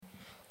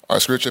Our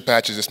scripture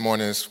passage this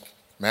morning is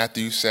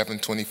Matthew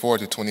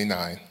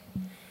 7:24-29.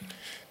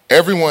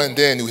 Everyone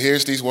then who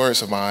hears these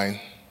words of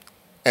mine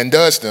and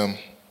does them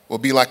will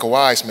be like a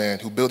wise man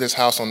who built his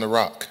house on the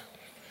rock.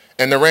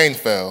 And the rain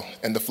fell,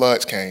 and the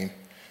floods came,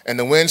 and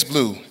the winds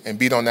blew and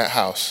beat on that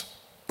house,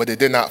 but it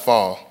did not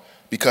fall,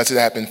 because it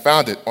had been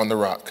founded on the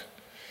rock.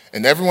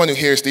 And everyone who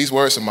hears these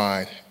words of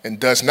mine and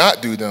does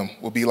not do them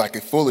will be like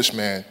a foolish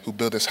man who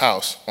built his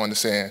house on the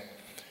sand.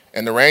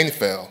 And the rain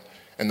fell,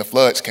 and the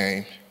floods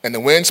came, and the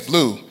winds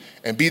blew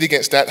and beat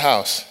against that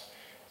house,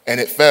 and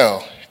it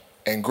fell,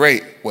 and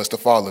great was the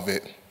fall of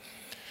it.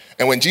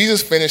 And when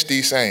Jesus finished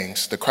these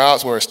sayings, the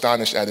crowds were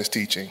astonished at his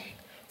teaching,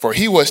 for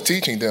he was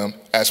teaching them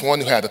as one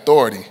who had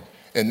authority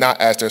and not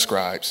as their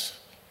scribes.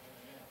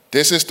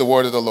 This is the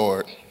word of the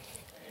Lord.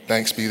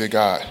 Thanks be to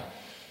God.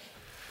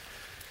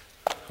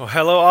 Well,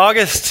 hello,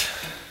 August.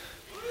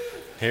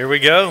 Here we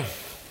go.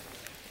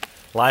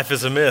 Life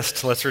is a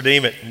mist. Let's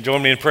redeem it.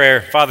 Join me in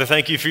prayer. Father,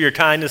 thank you for your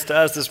kindness to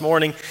us this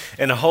morning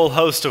in a whole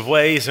host of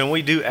ways, and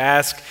we do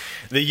ask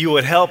that you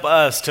would help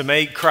us to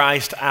make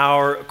Christ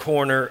our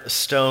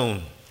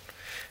cornerstone.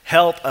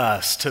 Help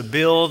us to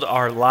build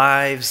our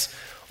lives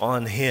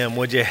on him.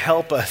 Would you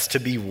help us to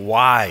be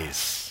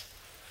wise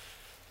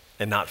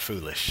and not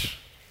foolish?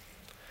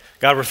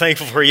 God, we're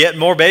thankful for yet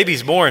more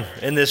babies born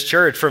in this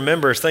church, for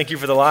members. Thank you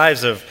for the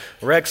lives of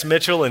Rex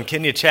Mitchell and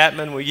Kenya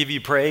Chapman. We give you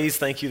praise.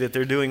 Thank you that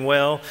they're doing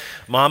well.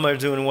 Mama are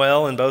doing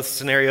well in both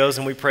scenarios,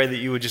 and we pray that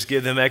you would just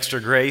give them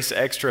extra grace,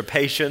 extra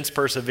patience,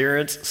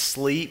 perseverance,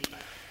 sleep,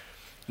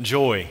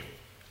 joy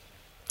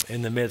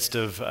in the midst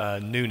of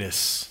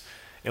newness.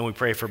 And we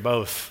pray for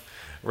both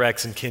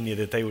Rex and Kenya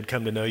that they would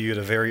come to know you at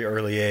a very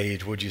early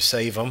age. Would you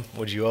save them?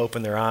 Would you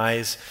open their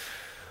eyes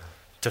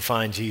to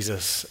find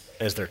Jesus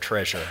as their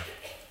treasure?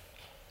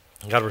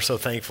 God, we're so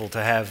thankful to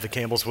have the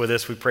Campbells with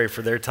us. We pray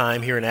for their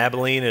time here in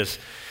Abilene as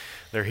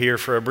they're here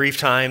for a brief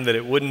time, that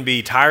it wouldn't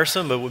be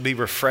tiresome, but would be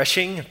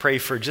refreshing. Pray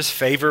for just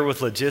favor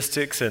with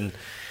logistics and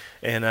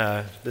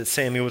that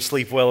Sammy would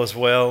sleep well as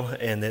well,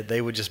 and that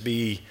they would just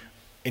be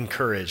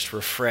encouraged,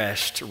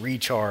 refreshed,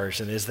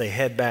 recharged. And as they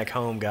head back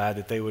home, God,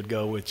 that they would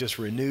go with just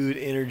renewed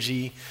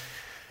energy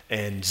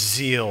and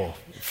zeal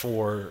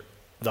for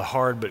the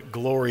hard but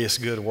glorious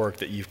good work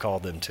that you've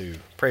called them to.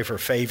 Pray for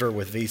favor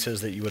with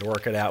visas, that you would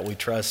work it out. We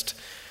trust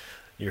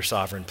your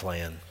sovereign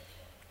plan.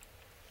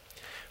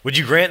 Would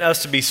you grant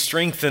us to be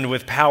strengthened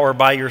with power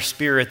by your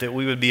Spirit, that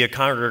we would be a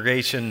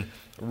congregation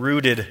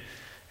rooted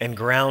and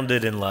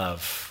grounded in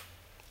love?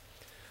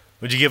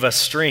 Would you give us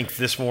strength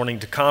this morning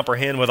to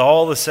comprehend with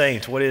all the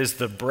saints what is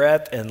the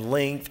breadth and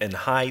length and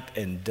height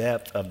and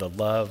depth of the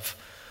love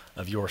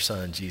of your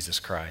Son,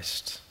 Jesus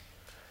Christ?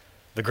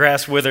 The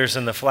grass withers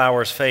and the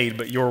flowers fade,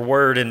 but your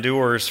word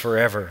endures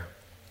forever.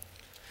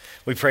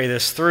 We pray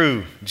this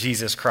through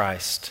Jesus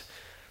Christ,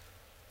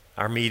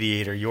 our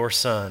mediator, your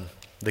Son,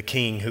 the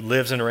King who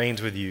lives and reigns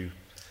with you,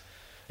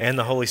 and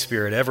the Holy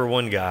Spirit, ever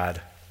one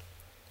God.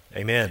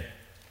 Amen.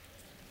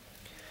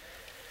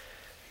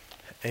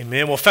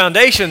 Amen. Well,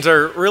 foundations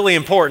are really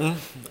important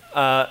in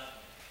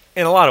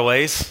a lot of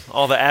ways.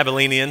 All the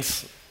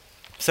Abilenians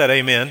said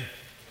amen.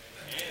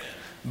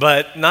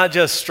 But not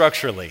just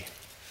structurally.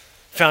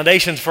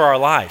 Foundations for our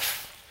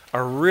life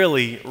are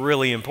really,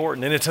 really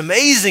important. And it's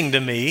amazing to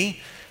me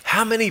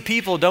how many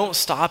people don't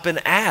stop and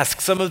ask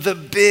some of the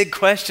big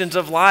questions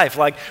of life,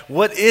 like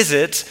what is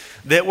it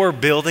that we're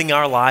building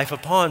our life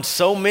upon?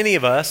 So many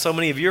of us, so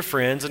many of your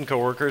friends and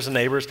coworkers and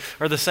neighbors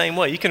are the same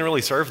way. You can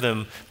really serve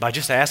them by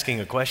just asking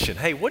a question.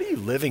 Hey, what are you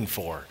living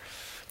for?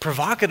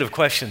 Provocative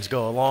questions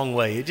go a long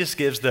way. It just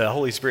gives the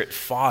Holy Spirit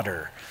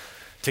fodder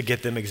to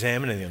get them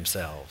examining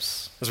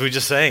themselves. As we were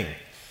just saying,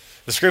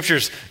 the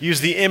scriptures use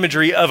the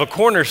imagery of a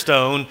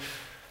cornerstone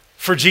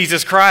for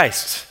Jesus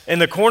Christ. And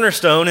the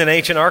cornerstone in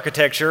ancient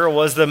architecture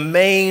was the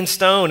main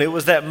stone. It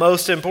was that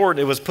most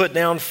important. It was put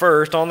down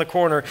first on the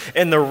corner,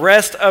 and the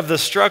rest of the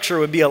structure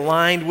would be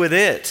aligned with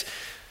it.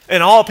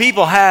 And all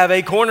people have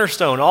a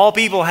cornerstone. All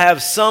people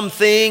have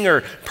something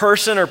or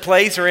person or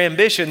place or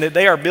ambition that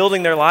they are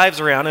building their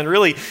lives around, and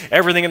really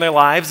everything in their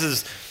lives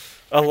is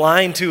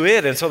aligned to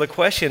it. And so the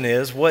question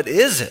is, what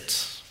is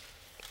it?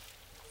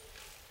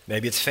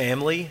 Maybe it's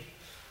family.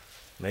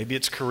 Maybe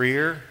it's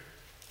career.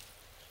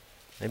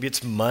 Maybe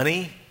it's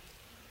money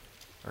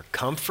or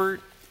comfort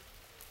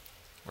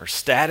or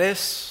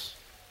status,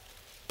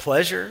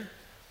 pleasure.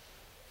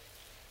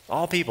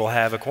 All people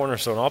have a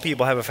cornerstone. All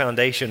people have a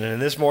foundation. And in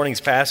this morning's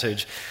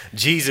passage,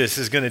 Jesus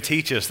is going to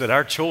teach us that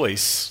our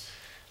choice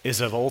is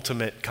of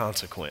ultimate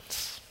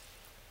consequence.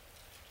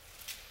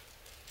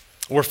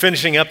 We're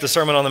finishing up the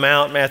Sermon on the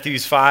Mount,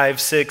 Matthews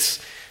 5,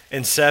 6,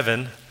 and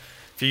 7.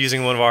 If you're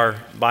using one of our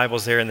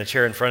Bibles there in the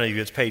chair in front of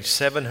you, it's page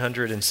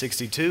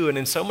 762. And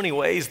in so many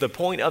ways, the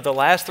point of the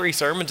last three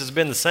sermons has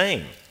been the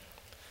same.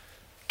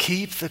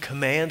 Keep the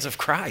commands of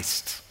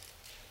Christ.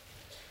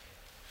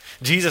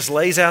 Jesus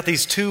lays out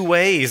these two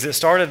ways that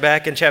started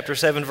back in chapter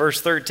 7,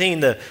 verse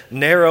 13, the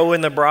narrow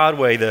and the broad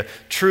way, the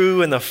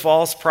true and the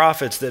false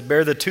prophets that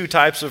bear the two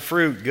types of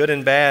fruit, good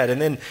and bad,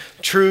 and then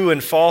true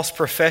and false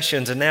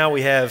professions. And now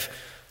we have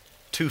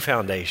two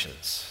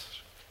foundations.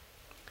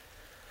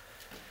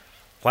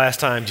 Last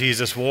time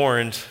Jesus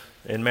warned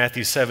in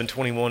Matthew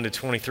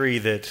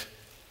 7:21-23 that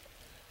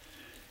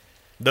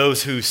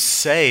those who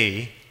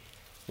say,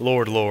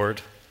 Lord,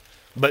 Lord,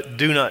 but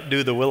do not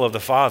do the will of the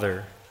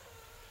Father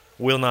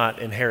will not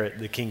inherit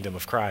the kingdom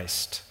of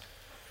Christ.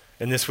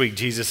 And this week,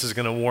 Jesus is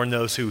going to warn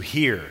those who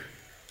hear,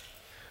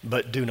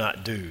 but do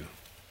not do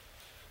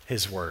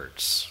his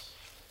words.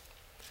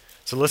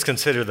 So let's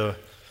consider the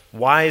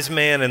wise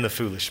man and the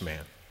foolish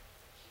man.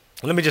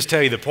 Let me just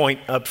tell you the point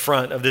up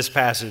front of this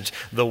passage.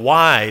 The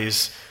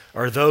wise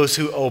are those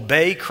who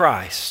obey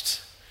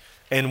Christ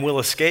and will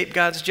escape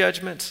God's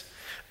judgment,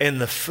 and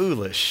the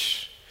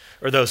foolish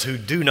are those who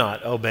do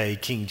not obey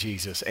King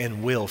Jesus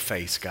and will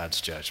face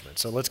God's judgment.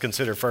 So let's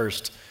consider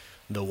first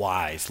the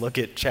wise. Look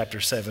at chapter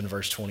 7,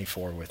 verse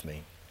 24 with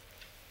me.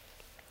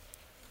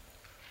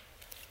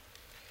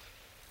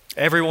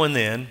 Everyone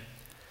then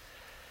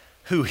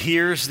who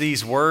hears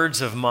these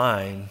words of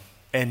mine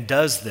and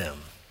does them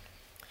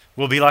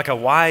will be like a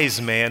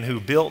wise man who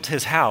built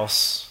his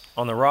house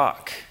on the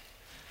rock.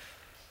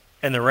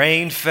 And the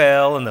rain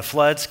fell, and the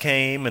floods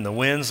came, and the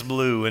winds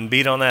blew and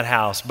beat on that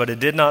house, but it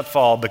did not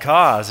fall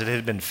because it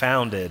had been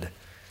founded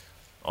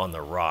on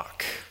the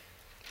rock.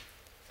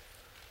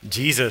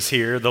 Jesus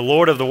here, the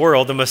Lord of the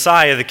world, the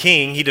Messiah, the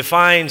King, he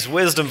defines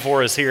wisdom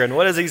for us here. And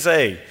what does he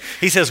say?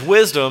 He says,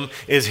 wisdom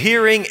is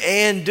hearing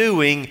and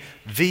doing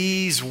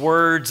these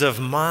words of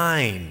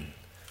mine.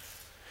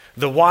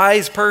 The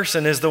wise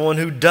person is the one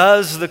who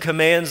does the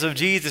commands of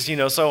Jesus. You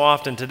know, so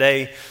often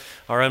today,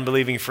 our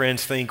unbelieving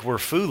friends think we're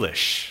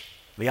foolish,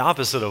 the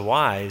opposite of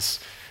wise,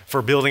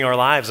 for building our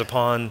lives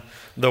upon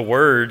the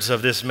words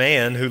of this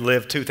man who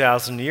lived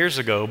 2,000 years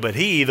ago. But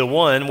he, the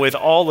one with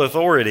all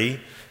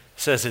authority,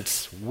 says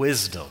it's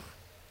wisdom.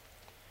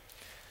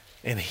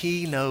 And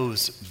he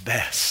knows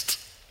best.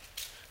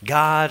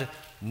 God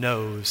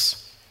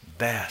knows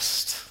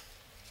best.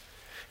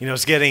 You know,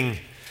 it's getting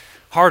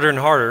harder and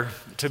harder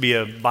to be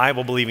a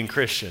Bible-believing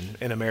Christian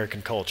in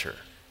American culture.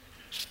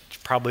 It's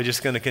probably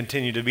just going to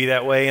continue to be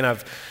that way. And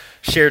I've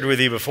shared with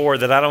you before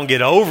that I don't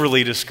get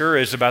overly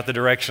discouraged about the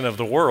direction of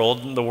the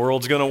world. The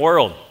world's going to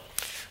world.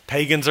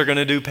 Pagans are going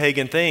to do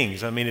pagan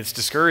things. I mean, it's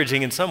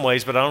discouraging in some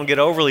ways, but I don't get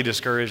overly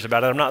discouraged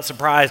about it. I'm not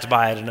surprised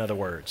by it, in other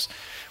words.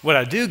 What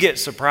I do get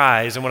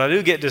surprised and what I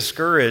do get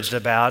discouraged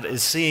about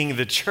is seeing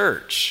the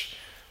church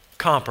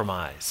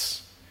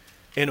compromise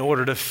in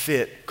order to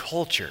fit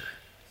culture.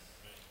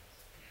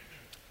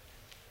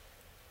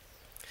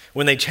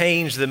 When they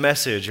change the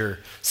message or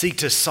seek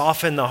to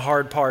soften the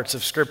hard parts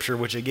of Scripture,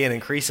 which again,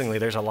 increasingly,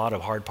 there's a lot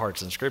of hard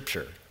parts in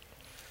Scripture,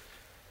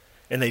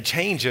 and they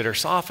change it or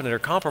soften it or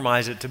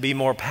compromise it to be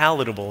more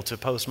palatable to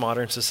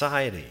postmodern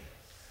society.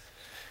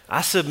 I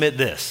submit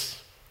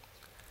this: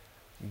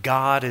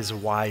 God is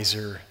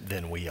wiser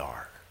than we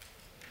are.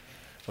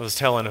 I was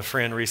telling a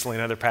friend recently,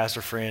 another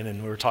pastor friend,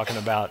 and we were talking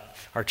about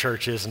our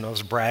churches, and I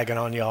was bragging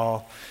on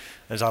y'all,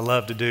 as I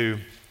love to do.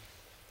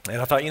 And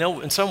I thought, you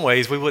know, in some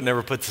ways, we would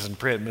never put this in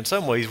print, but in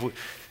some ways,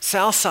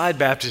 Southside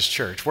Baptist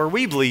Church, where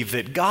we believe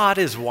that God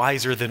is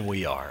wiser than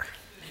we are.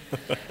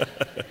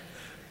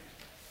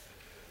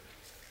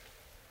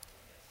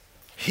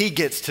 He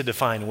gets to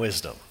define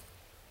wisdom.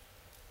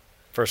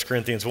 1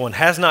 Corinthians 1,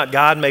 has not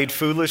God made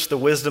foolish the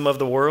wisdom of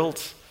the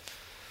world?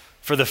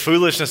 For the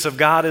foolishness of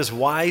God is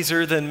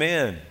wiser than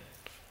men.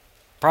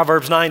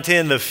 Proverbs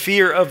 9:10, the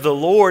fear of the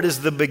Lord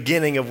is the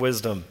beginning of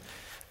wisdom,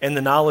 and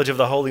the knowledge of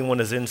the Holy One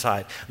is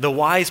insight. The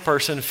wise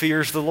person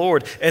fears the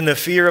Lord, and the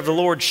fear of the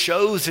Lord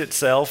shows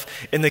itself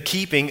in the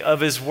keeping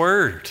of his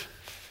word.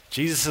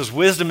 Jesus'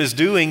 wisdom is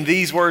doing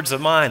these words of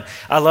mine.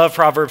 I love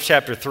Proverbs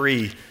chapter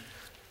 3.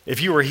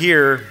 If you were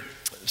here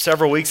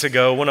several weeks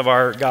ago, one of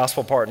our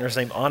gospel partners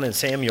named Anand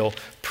Samuel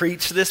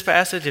preached this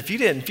passage. If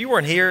you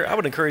weren't here, I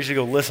would encourage you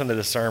to go listen to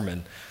the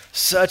sermon.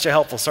 Such a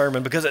helpful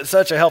sermon because it's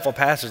such a helpful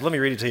passage. Let me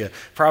read it to you.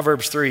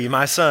 Proverbs 3,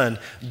 my son,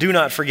 do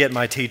not forget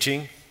my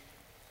teaching,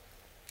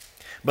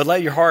 but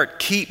let your heart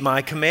keep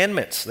my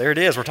commandments. There it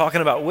is. We're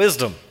talking about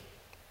wisdom.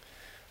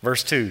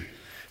 Verse 2,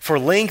 for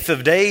length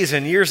of days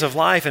and years of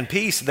life and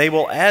peace they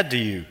will add to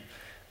you.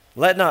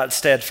 Let not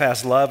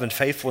steadfast love and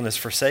faithfulness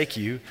forsake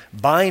you.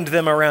 Bind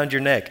them around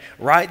your neck.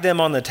 Write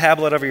them on the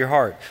tablet of your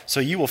heart, so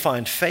you will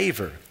find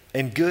favor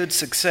and good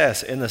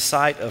success in the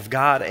sight of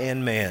God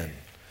and man.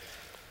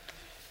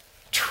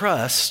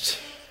 Trust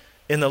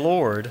in the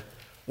Lord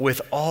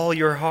with all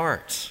your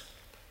heart,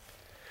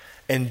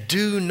 and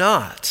do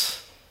not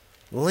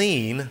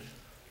lean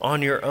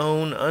on your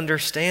own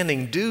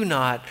understanding. Do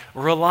not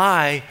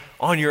rely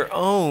on your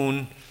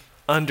own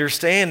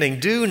understanding.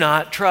 Do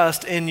not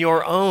trust in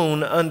your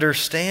own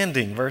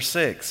understanding. Verse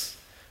 6.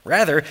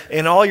 Rather,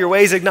 in all your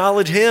ways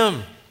acknowledge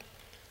him,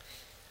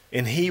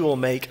 and he will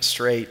make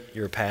straight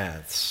your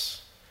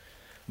paths.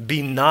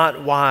 Be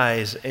not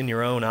wise in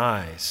your own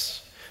eyes.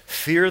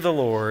 Fear the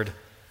Lord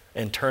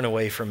and turn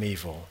away from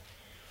evil.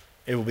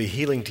 It will be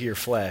healing to your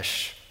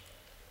flesh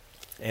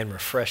and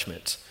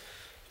refreshment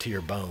to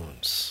your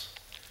bones.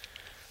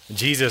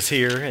 Jesus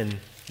here in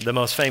the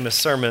most famous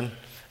sermon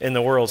in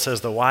the world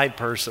says the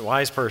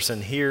wise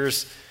person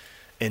hears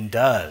and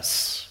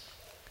does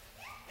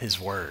his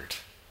word.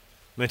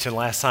 Mentioned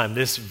last time,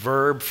 this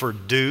verb for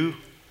do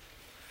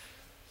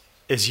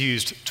is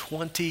used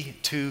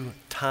 22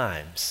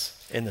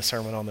 times in the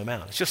Sermon on the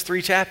Mount. It's just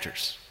 3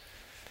 chapters.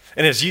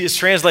 And it's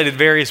translated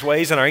various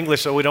ways in our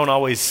English, so we don't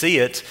always see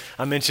it.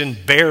 I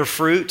mentioned bear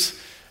fruit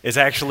is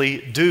actually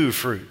do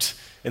fruit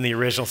in the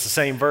original. It's the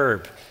same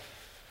verb.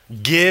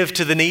 Give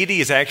to the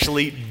needy is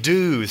actually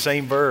do,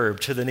 same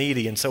verb, to the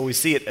needy. And so we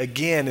see it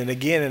again and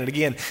again and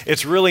again.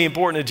 It's really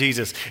important to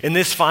Jesus. In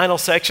this final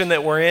section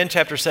that we're in,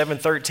 chapter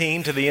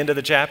 7:13 to the end of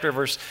the chapter,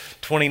 verse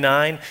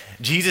 29,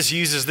 Jesus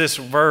uses this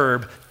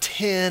verb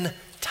 10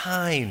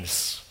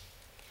 times.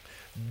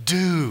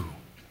 Do,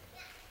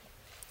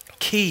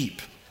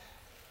 keep,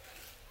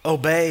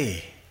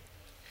 obey.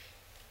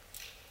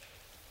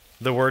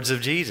 The words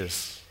of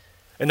Jesus.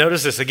 And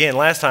notice this again.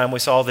 Last time we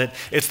saw that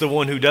it's the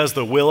one who does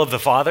the will of the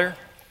Father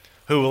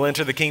who will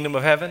enter the kingdom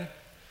of heaven.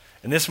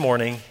 And this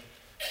morning,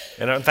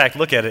 and in fact,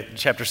 look at it,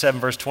 chapter 7,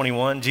 verse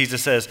 21,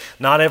 Jesus says,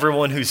 not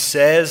everyone who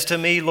says to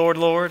me, Lord,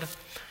 Lord,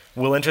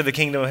 will enter the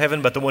kingdom of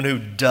heaven, but the one who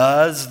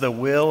does the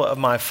will of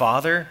my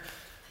Father.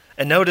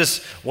 And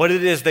notice what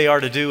it is they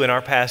are to do in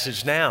our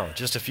passage now,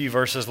 just a few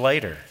verses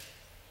later.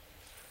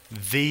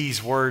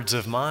 These words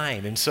of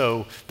mine. And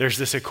so there's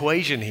this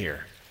equation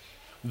here.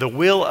 The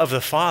will of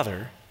the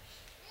Father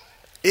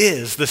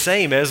is the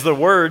same as the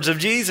words of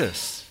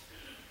Jesus.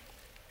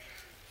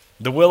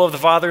 The will of the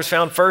Father is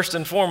found first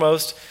and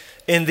foremost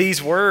in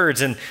these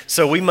words. And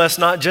so we must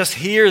not just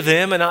hear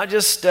them and not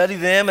just study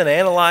them and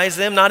analyze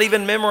them, not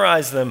even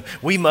memorize them.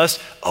 We must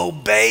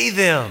obey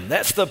them.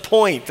 That's the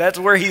point. That's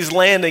where he's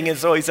landing. And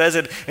so he says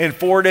it in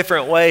 4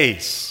 different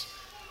ways.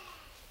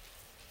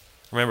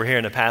 Remember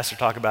hearing a pastor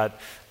talk about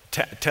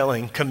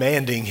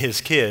commanding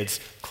his kids,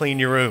 clean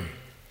your room.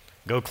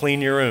 Go clean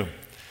your room.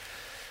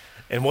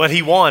 And what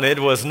he wanted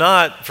was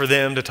not for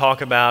them to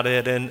talk about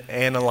it and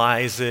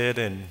analyze it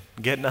and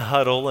get in a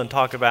huddle and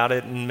talk about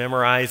it and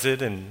memorize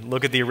it and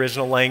look at the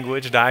original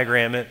language,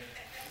 diagram it,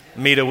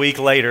 meet a week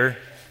later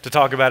to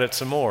talk about it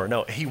some more.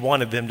 No, he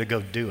wanted them to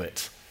go do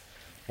it.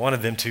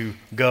 Wanted them to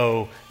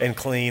go and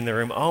clean the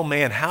room. Oh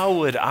man, how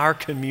would our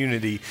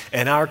community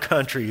and our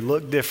country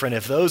look different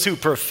if those who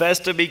profess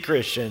to be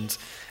Christians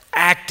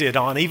acted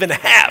on even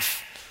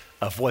half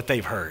of what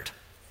they've heard?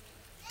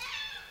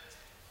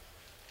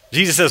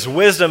 Jesus says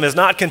wisdom is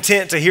not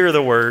content to hear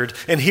the word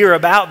and hear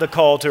about the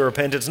call to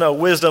repentance. No,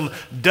 wisdom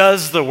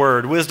does the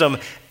word. Wisdom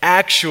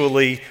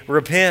actually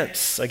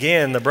repents.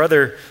 Again, the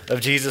brother of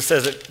Jesus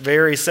says it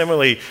very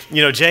similarly.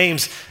 You know,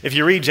 James, if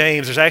you read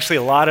James, there's actually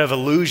a lot of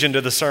allusion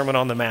to the Sermon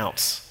on the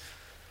Mount.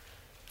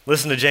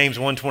 Listen to James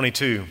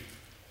 1:22.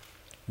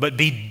 But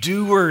be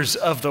doers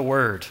of the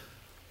word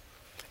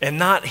and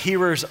not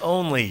hearers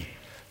only,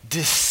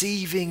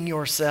 deceiving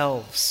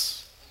yourselves.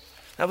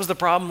 That was the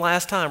problem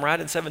last time, right?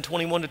 In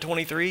 7:21 to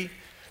 23.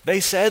 They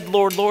said,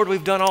 Lord, Lord,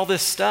 we've done all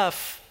this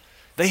stuff.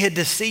 They had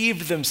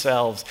deceived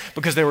themselves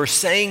because they were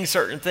saying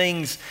certain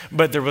things,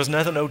 but there was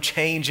no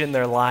change in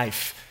their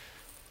life.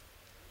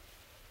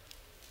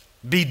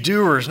 Be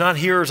doers, not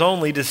hearers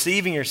only,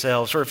 deceiving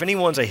yourselves. For if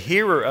anyone's a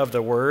hearer of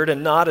the word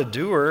and not a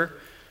doer,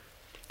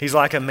 he's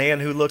like a man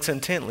who looks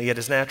intently at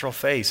his natural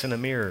face in a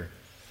mirror.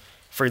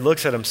 For he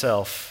looks at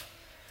himself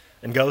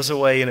and goes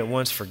away and at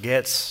once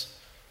forgets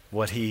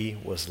what he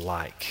was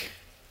like.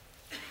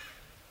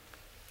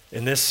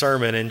 In this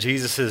sermon, in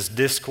Jesus'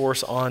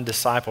 discourse on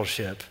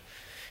discipleship,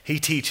 he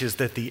teaches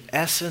that the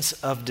essence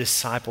of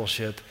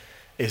discipleship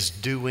is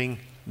doing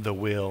the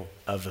will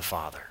of the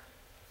Father,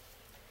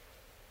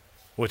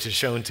 which is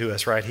shown to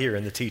us right here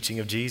in the teaching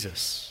of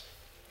Jesus.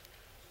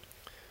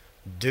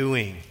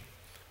 Doing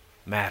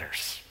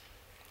matters.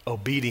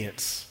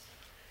 Obedience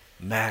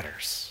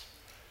matters.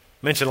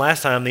 Mentioned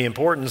last time the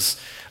importance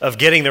of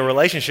getting the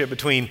relationship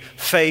between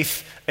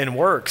faith and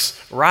works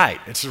right.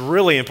 It's a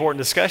really important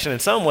discussion. In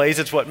some ways,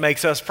 it's what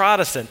makes us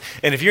Protestant.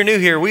 And if you're new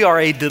here, we are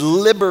a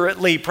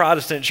deliberately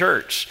Protestant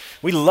church.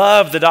 We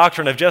love the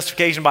doctrine of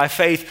justification by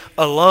faith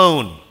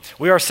alone.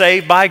 We are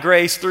saved by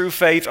grace through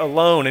faith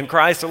alone, in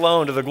Christ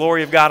alone, to the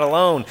glory of God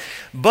alone.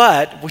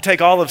 But we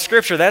take all of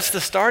Scripture, that's the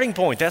starting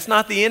point. That's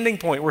not the ending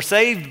point. We're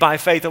saved by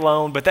faith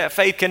alone, but that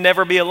faith can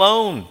never be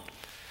alone.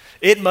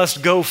 It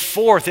must go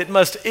forth. It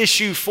must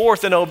issue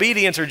forth in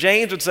obedience, or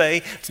James would say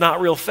it's not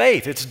real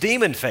faith. It's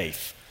demon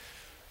faith.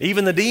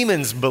 Even the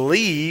demons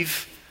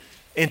believe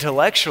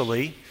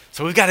intellectually,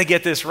 so we've got to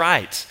get this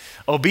right.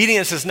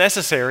 Obedience is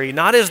necessary,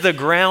 not as the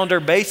ground or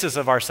basis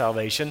of our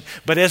salvation,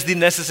 but as the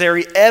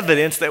necessary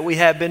evidence that we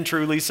have been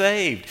truly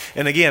saved.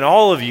 And again,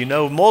 all of you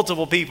know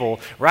multiple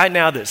people right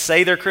now that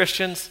say they're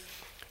Christians,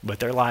 but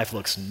their life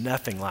looks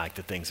nothing like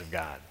the things of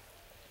God.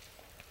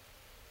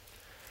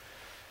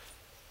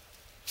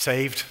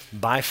 Saved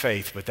by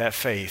faith, but that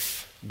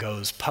faith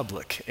goes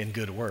public in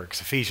good works.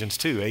 Ephesians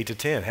 2,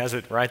 8-10 has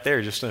it right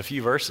there, just in a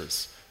few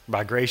verses.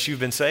 By grace you've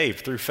been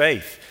saved through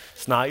faith.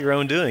 It's not your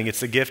own doing,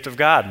 it's the gift of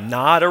God,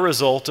 not a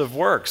result of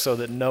works, so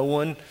that no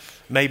one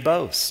may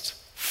boast.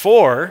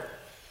 For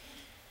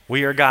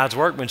We are God's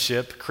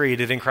workmanship,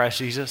 created in Christ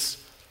Jesus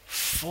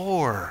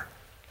for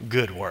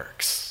good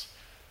works,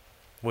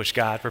 which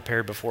God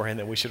prepared beforehand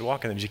that we should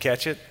walk in them. Did you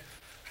catch it?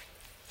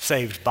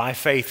 Saved by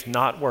faith,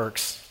 not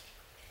works,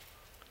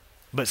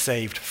 but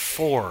saved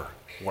for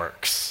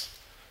works,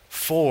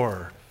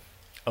 for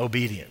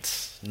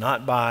obedience,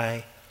 not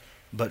by,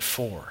 but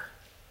for.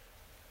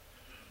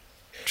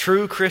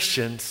 True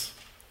Christians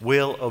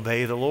will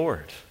obey the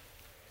Lord.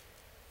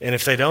 And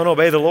if they don't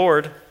obey the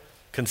Lord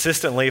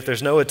consistently, if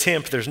there's no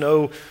attempt, there's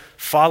no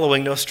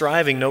following, no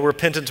striving, no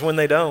repentance when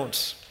they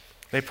don't,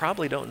 they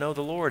probably don't know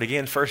the Lord.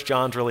 Again, 1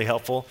 John's really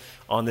helpful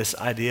on this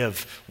idea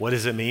of what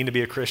does it mean to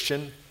be a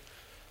Christian.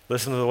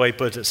 Listen to the way he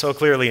puts it so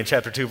clearly in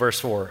chapter 2,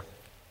 verse 4.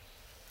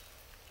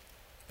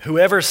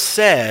 Whoever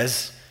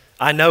says,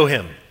 I know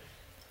him,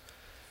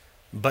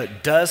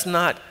 but does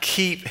not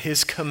keep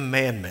his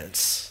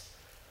commandments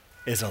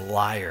is a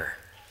liar,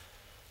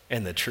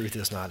 and the truth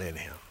is not in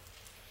him.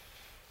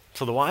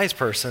 So the wise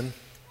person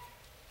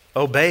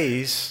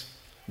obeys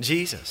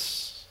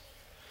Jesus.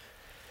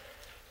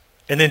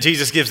 And then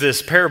Jesus gives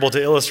this parable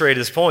to illustrate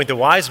his point. The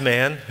wise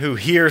man who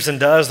hears and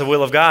does the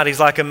will of God,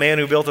 he's like a man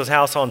who built his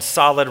house on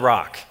solid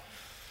rock.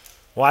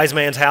 Wise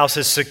man's house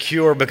is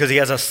secure because he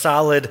has a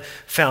solid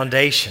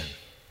foundation.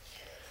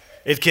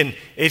 It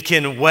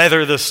can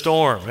weather the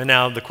storm. And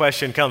now the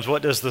question comes,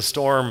 what does the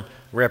storm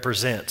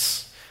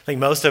represent? I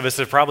think most of us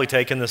have probably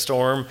taken the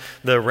storm,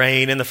 the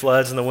rain and the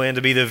floods and the wind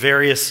to be the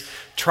various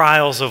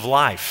trials of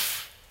life.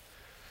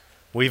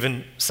 We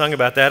even sung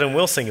about that and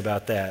will sing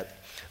about that.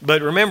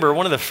 But remember,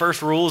 one of the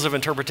first rules of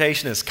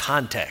interpretation is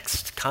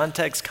context.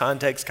 Context,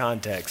 context,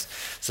 context.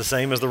 It's the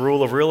same as the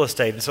rule of real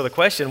estate. And so the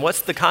question,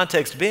 what's the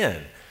context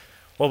been?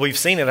 Well, we've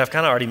seen it. I've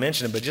kind of already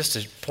mentioned it, but just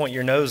to point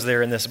your nose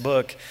there in this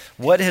book,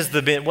 what has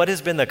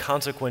been the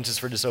consequences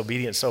for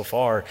disobedience so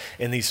far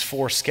in these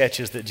 4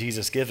 sketches that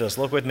Jesus gives us?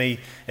 Look with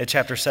me at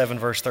chapter 7,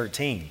 verse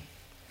 13.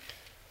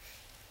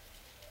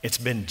 It's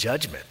been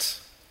judgment.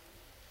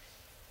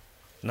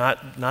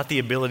 Not the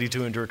ability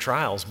to endure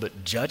trials,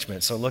 but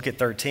judgment. So look at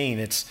 13.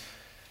 It's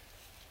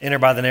enter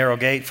by the narrow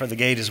gate, for the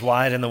gate is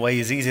wide and the way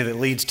is easy that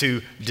leads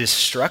to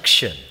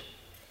destruction.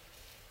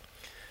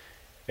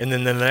 And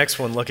then the next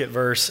one, look at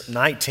verse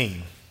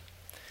 19.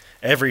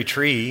 Every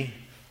tree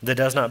that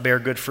does not bear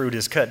good fruit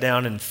is cut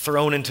down and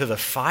thrown into the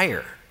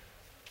fire.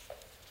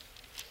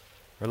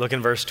 Or look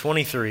in verse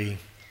 23.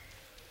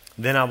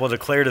 Then I will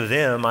declare to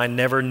them, I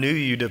never knew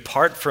you,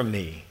 depart from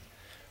me,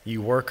 you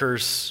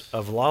workers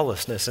of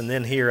lawlessness. And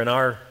then here in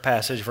our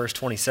passage, verse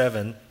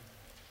 27,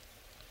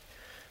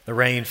 the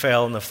rain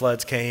fell and the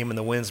floods came and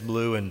the winds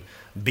blew and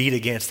beat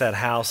against that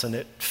house and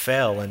it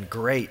fell, and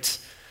great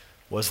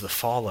was the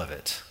fall of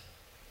it.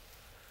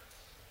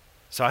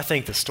 So I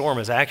think the storm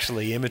is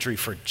actually imagery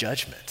for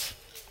judgment,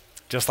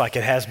 just like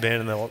it has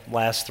been in the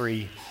last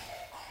 3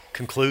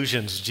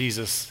 conclusions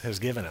Jesus has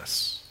given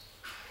us.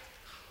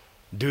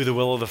 Do the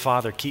will of the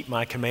Father, keep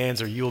my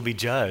commands, or you will be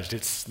judged.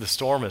 The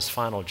storm is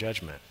final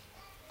judgment.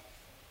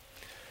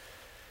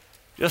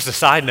 Just a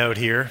side note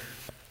here,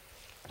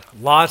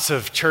 lots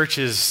of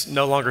churches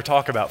no longer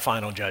talk about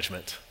final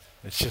judgment.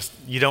 It's just,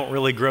 you don't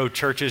really grow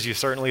churches. You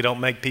certainly don't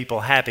make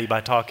people happy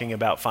by talking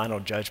about final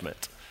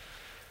judgment.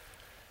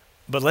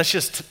 But let's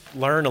just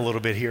learn a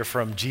little bit here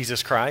from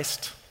Jesus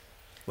Christ.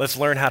 Let's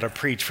learn how to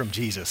preach from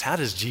Jesus. How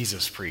does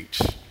Jesus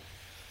preach?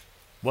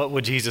 What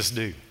would Jesus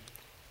do?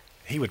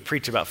 He would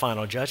preach about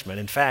final judgment.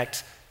 In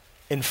fact,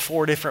 in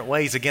 4 different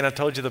ways. Again, I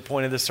told you the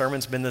point of this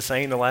sermon's been the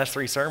same the last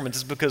 3 sermons.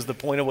 It's because the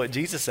point of what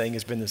Jesus is saying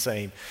has been the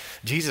same.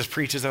 Jesus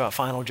preaches about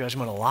final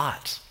judgment a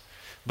lot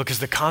because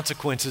the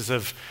consequences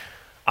of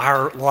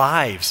our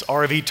lives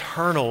are of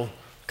eternal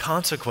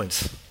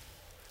consequence.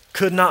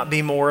 Could not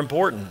be more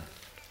important.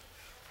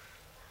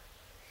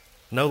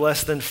 No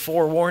less than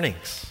 4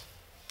 warnings.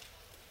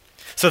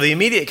 So the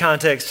immediate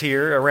context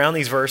here around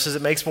these verses,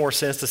 it makes more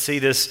sense to see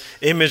this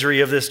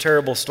imagery of this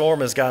terrible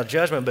storm as God's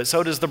judgment, but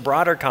so does the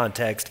broader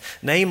context,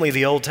 namely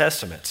the Old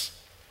Testament,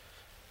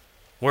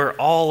 where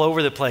all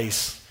over the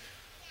place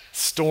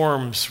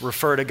storms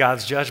refer to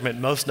God's judgment,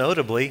 most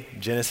notably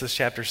Genesis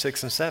chapter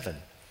 6 and 7.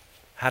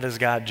 How does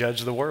God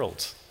judge the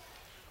world?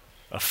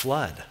 A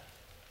flood,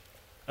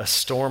 a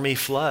stormy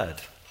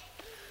flood.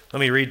 Let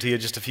me read to you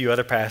just a few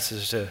other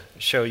passages to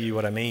show you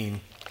what I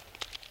mean.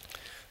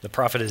 The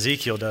prophet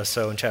Ezekiel does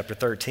so in chapter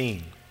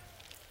 13.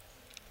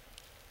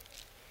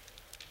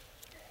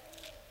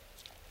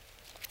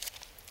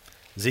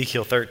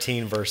 Ezekiel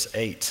 13, verse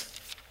 8.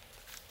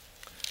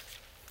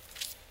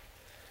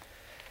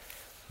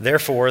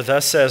 Therefore,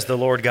 thus says the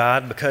Lord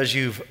God, because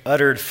you've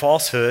uttered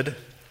falsehood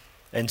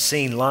and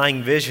seen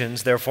lying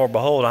visions, therefore,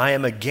 behold, I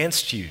am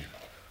against you,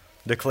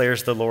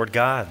 declares the Lord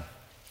God.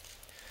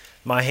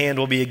 My hand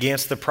will be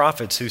against the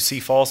prophets who see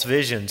false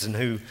visions and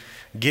who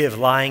give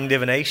lying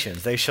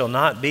divinations. They shall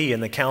not be in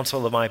the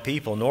council of my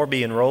people, nor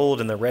be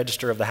enrolled in the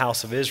register of the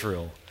house of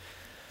Israel,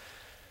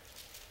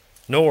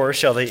 nor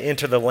shall they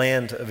enter the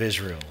land of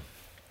Israel.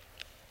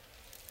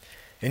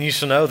 And you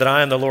shall know that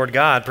I am the Lord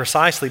God,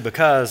 precisely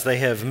because they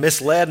have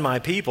misled my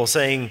people,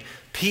 saying,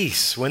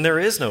 peace, when there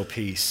is no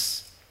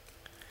peace,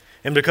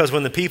 And because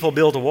when the people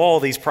build a wall,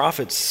 these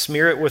prophets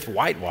smear it with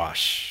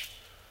whitewash.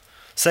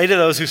 Say to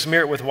those who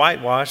smear it with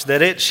whitewash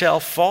that it shall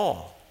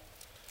fall.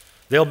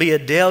 There'll be a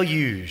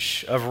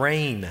deluge of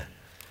rain.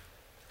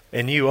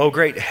 And you, O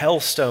great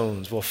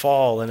hailstones, will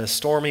fall, and a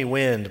stormy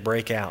wind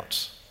break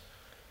out.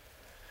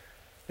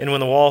 And when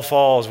the wall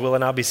falls, will it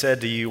not be said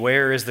to you,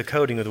 where is the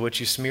coating with which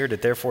you smeared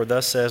it? Therefore,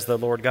 thus says the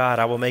Lord God,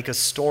 I will make a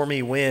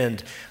stormy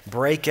wind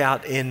break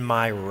out in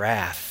my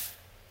wrath.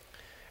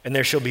 And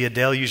there shall be a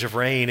deluge of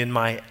rain in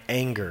my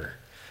anger,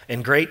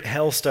 and great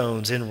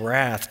hailstones in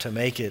wrath to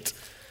make it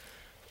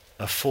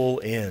a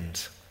full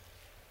end.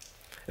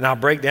 And I'll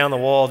break down the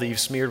wall that you've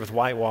smeared with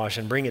whitewash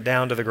and bring it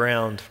down to the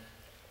ground,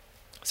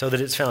 so that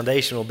its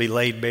foundation will be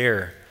laid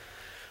bare.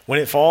 When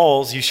it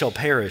falls, you shall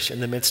perish in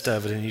the midst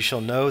of it, and you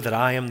shall know that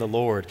I am the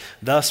Lord.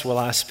 Thus will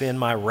I spend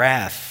my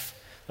wrath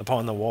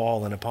upon the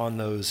wall and upon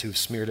those who've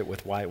smeared it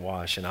with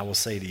whitewash. And I will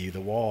say to you, the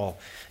wall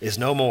is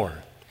no more,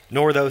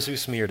 nor those who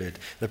smeared it.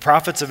 The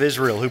prophets of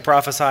Israel who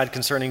prophesied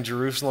concerning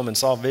Jerusalem and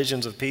saw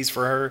visions of peace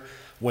for her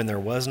when there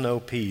was no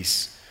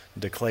peace,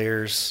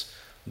 declares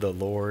the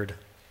Lord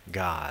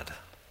God.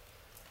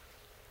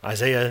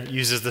 Isaiah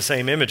uses the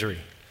same imagery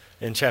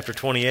in chapter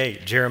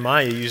 28.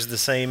 Jeremiah uses the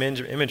same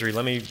imagery.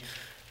 Let me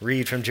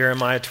read from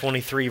Jeremiah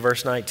 23,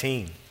 verse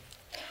 19.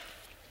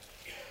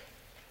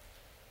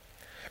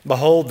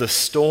 Behold, the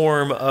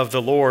storm of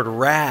the Lord,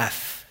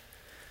 wrath,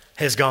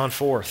 has gone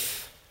forth.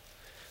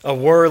 A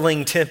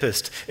whirling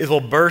tempest. It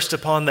will burst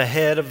upon the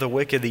head of the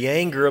wicked. The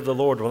anger of the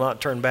Lord will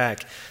not turn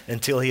back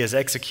until he has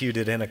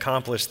executed and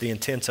accomplished the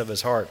intents of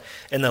his heart.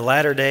 In the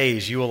latter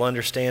days, you will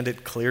understand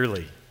it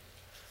clearly.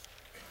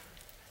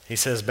 He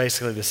says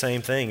basically the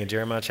same thing in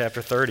Jeremiah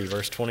chapter 30,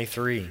 verse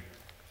 23.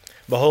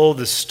 Behold,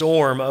 the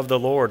storm of the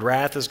Lord,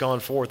 wrath has gone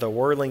forth, a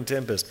whirling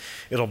tempest.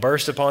 It'll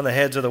burst upon the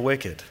heads of the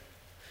wicked.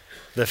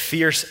 The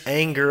fierce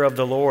anger of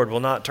the Lord will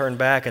not turn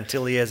back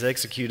until he has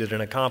executed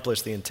and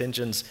accomplished the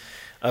intentions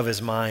of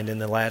his mind. In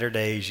the latter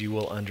days, you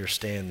will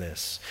understand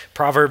this.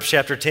 Proverbs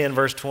chapter 10,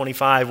 verse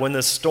 25. When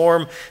the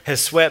storm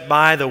has swept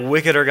by, the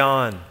wicked are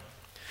gone.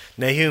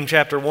 Nahum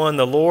chapter 1,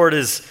 the Lord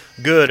is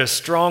good, a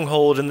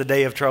stronghold in the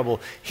day of trouble.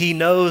 He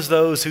knows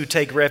those who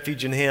take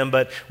refuge in him,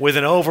 but with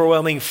an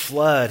overwhelming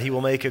flood, he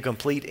will make a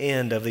complete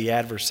end of the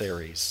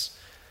adversaries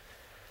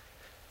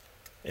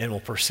and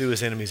will pursue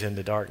his enemies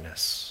into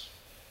darkness.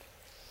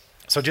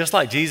 So just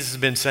like Jesus has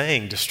been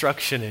saying,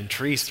 destruction and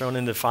trees thrown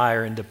into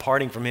fire and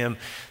departing from him,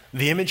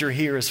 the imagery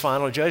here is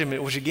final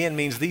judgment, which again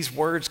means these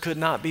words could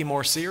not be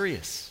more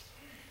serious.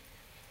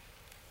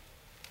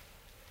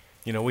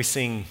 You know, we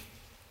sing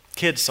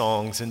kids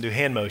songs and do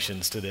hand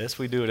motions to this.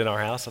 We do it in our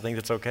house. I think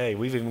that's okay.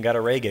 We've even got a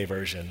reggae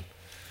version.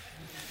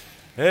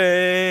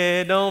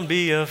 Hey, don't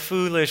be a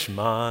foolish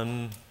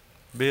man.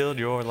 Build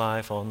your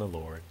life on the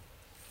Lord.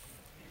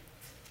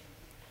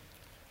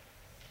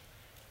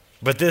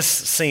 But this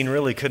scene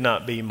really could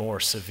not be more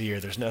severe.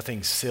 There's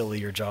nothing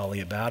silly or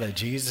jolly about it.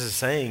 Jesus is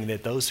saying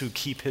that those who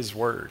keep his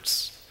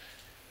words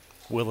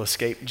will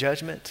escape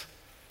judgment,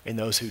 and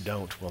those who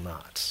don't will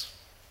not.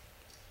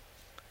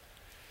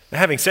 Now,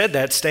 having said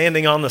that,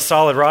 standing on the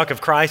solid rock of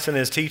Christ and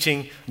his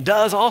teaching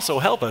does also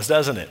help us,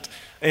 doesn't it?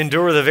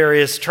 Endure the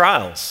various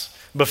trials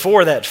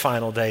before that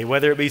final day,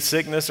 whether it be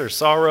sickness or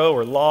sorrow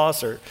or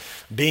loss or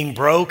being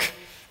broke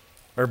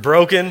or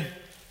broken,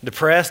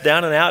 depressed,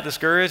 down and out,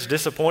 discouraged,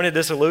 disappointed,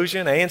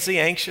 disillusioned, antsy,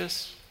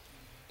 anxious.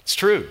 It's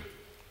true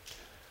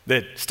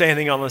that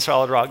standing on the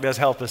solid rock does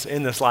help us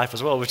in this life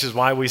as well, which is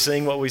why we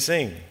sing what we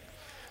sing.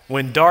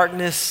 When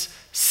darkness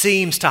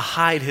seems to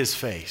hide his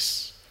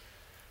face,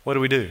 what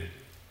do?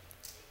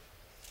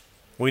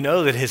 We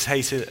know that his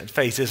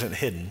face isn't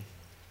hidden.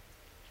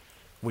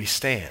 We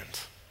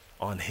stand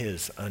on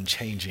his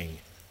unchanging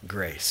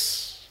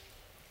grace.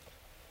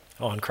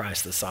 On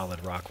Christ, the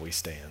solid rock, we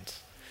stand.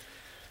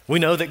 We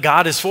know that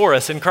God is for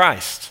us in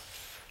Christ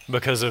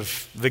because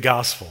of the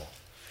gospel.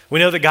 We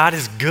know that God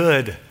is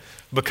good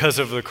because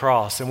of the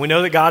cross. And we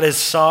know that God is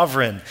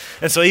sovereign.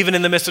 And so even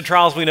in the midst of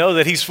trials, we know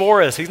that he's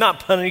for us. He's not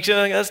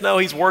punishing us. No,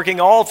 he's working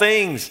all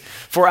things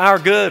for our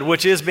good,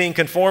 which is being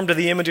conformed to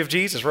the image of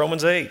Jesus,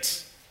 Romans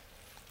 8.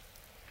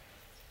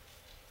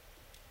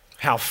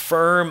 How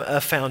firm a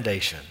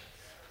foundation,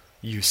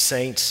 you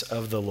saints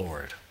of the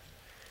Lord,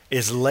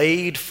 is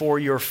laid for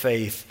your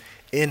faith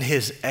in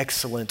his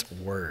excellent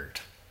word.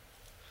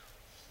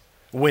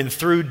 When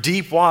through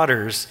deep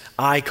waters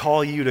I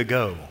call you to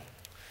go,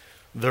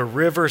 the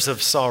rivers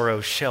of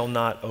sorrow shall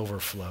not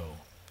overflow.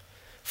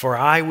 For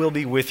I will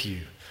be with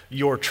you,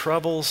 your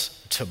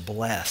troubles to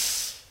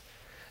bless,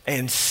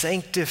 and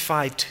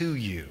sanctify to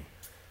you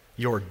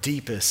your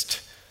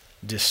deepest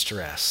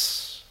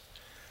distress.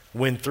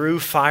 When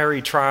through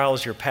fiery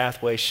trials your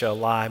pathway shall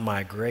lie,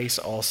 my grace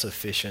all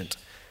sufficient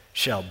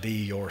shall be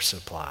your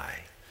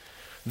supply.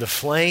 The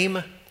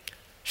flame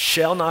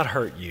shall not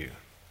hurt you.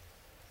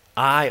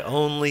 I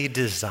only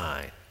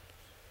design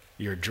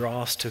your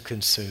dross to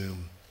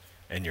consume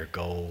and your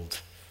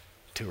gold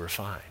to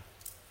refine.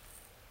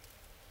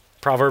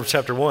 Proverbs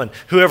chapter 1,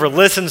 whoever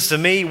listens to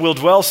me will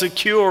dwell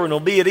secure and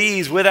will be at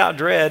ease without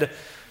dread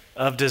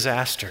of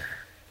disaster.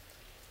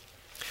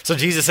 So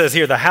Jesus says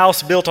here, the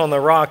house built on the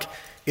rock,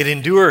 it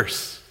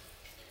endures.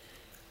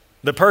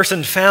 The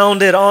person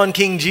founded on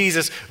King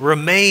Jesus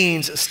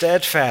remains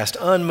steadfast,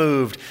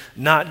 unmoved,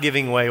 not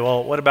giving way.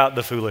 Well, what about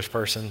the foolish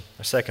person?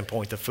 Our second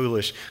point, the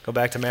foolish. Go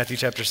back to Matthew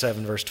chapter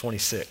 7, verse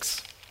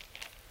 26.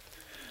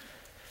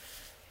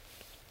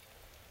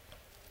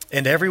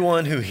 And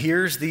everyone who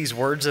hears these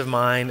words of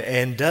mine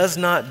and does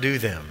not do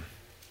them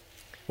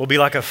will be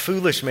like a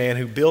foolish man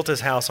who built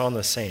his house on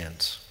the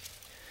sands.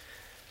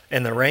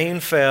 And the rain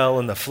fell,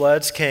 and the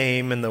floods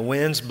came, and the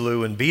winds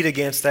blew and beat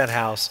against that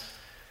house,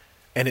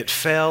 and it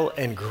fell,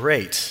 and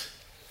great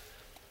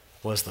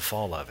was the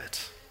fall of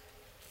it.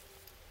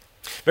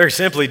 Very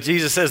simply,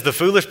 Jesus says the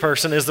foolish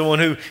person is the one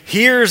who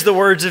hears the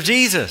words of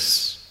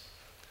Jesus,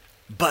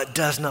 but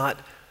does not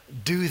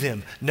do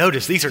them.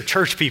 Notice, these are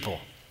church people.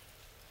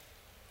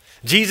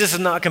 Jesus is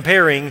not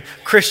comparing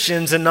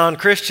Christians and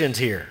non-Christians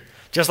here,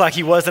 just like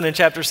he wasn't in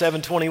chapter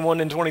 7,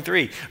 21 and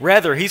 23.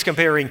 Rather, he's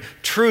comparing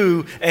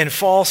true and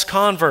false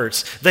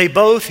converts. They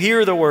both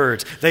hear the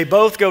words. They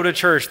both go to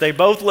church. They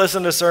both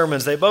listen to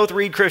sermons. They both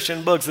read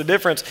Christian books. The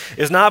difference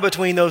is not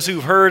between those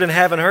who've heard and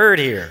haven't heard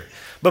here,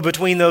 but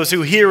between those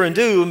who hear and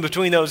do and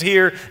between those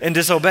hear and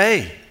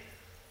disobey.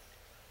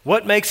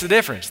 What makes the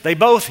difference? They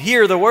both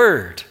hear the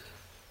word.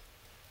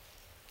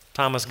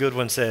 Thomas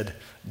Goodwin said,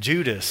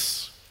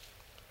 Judas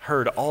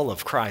heard all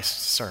of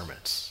Christ's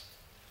sermons.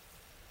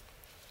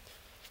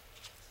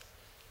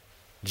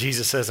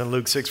 Jesus says in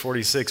Luke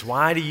 6:46,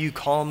 why do you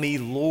call me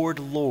Lord,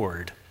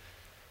 Lord,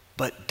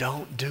 but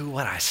don't do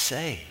what I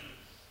say?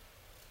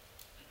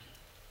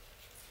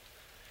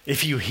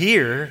 If you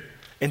hear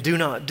and do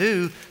not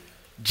do,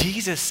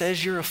 Jesus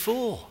says you're a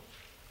fool,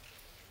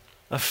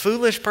 a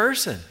foolish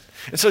person.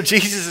 And so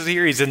Jesus is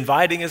here, he's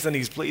inviting us and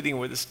he's pleading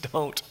with us,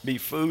 don't be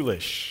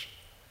foolish.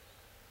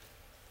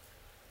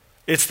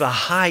 It's the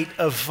height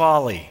of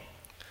folly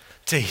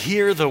to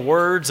hear the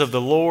words of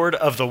the Lord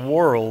of the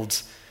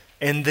worlds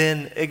and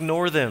then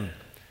ignore them.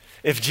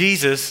 If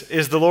Jesus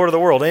is the Lord of the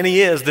world, and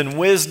he is, then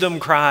wisdom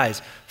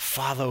cries,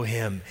 follow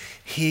him,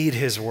 heed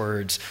his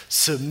words,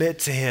 submit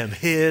to him.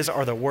 His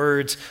are the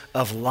words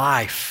of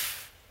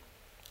life.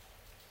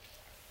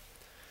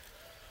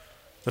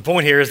 The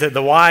point here is that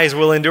the wise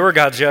will endure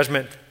God's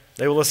judgment.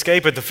 They will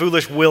escape it. The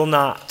foolish will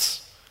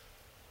not.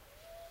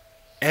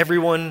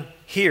 Everyone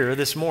here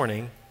this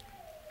morning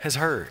has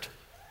heard.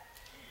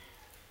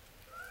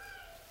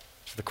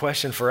 So the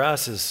question for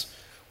us is,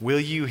 will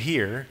you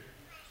hear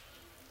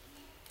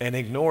and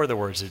ignore the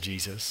words of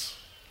Jesus,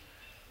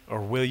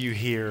 or will you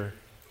hear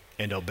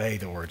and obey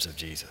the words of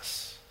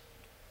Jesus?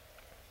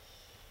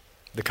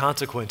 The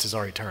consequences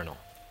are eternal.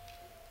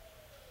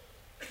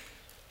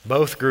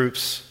 Both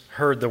groups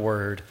heard the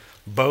word.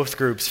 Both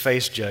groups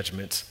face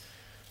judgment.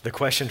 The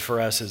question for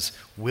us is,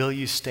 will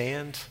you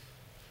stand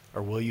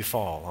or will you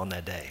fall on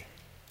that day?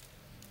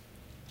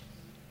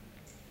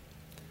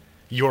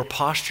 Your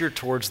posture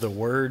towards the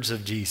words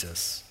of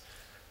Jesus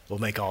will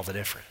make all the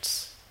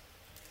difference.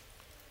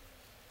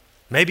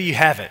 Maybe you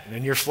haven't,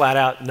 and you're flat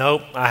out,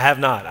 nope, I have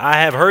not.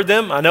 I have heard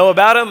them, I know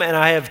about him, and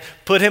I have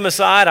put him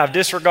aside, I've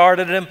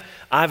disregarded him,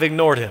 I've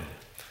ignored him.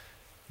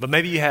 But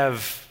maybe you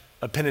have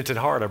a penitent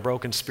heart, a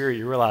broken spirit,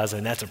 you realize,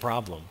 and that's a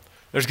problem.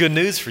 There's good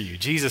news for you.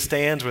 Jesus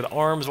stands with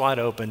arms wide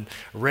open,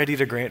 ready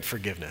to grant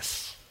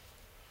forgiveness.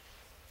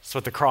 That's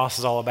what the cross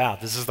is all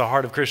about. This is the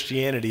heart of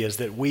Christianity, is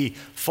that we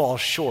fall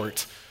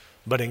short,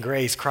 but in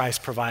grace,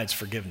 Christ provides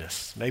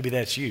forgiveness. Maybe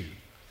that's you.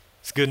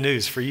 It's good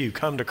news for you.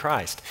 Come to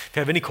Christ. If you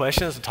have any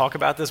questions to talk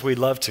about this, we'd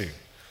love to.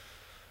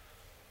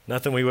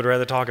 Nothing we would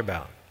rather talk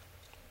about.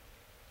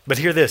 But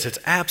hear this, it's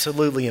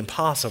absolutely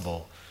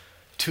impossible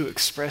to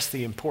express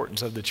the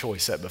importance of the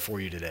choice set before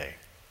you today.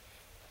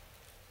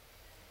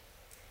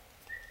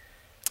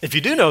 If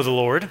you do know the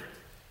Lord,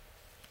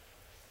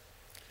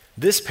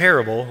 this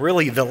parable,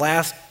 really the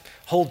last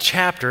whole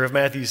chapter of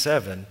Matthew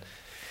 7,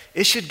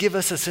 it should give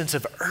us a sense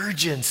of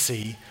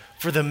urgency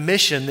for the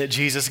mission that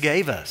Jesus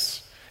gave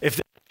us. If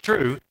that's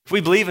true, if we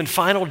believe in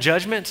final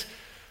judgment,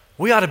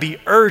 we ought to be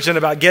urgent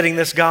about getting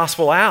this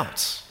gospel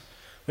out.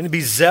 We need to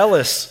be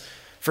zealous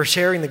for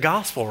sharing the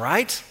gospel,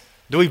 right?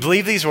 Do we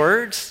believe these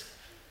words?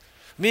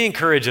 Let me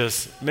encourage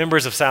us,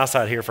 members of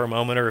Southside here for a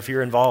moment, or if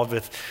you're involved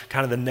with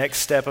kind of the next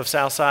step of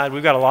Southside,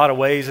 we've got a lot of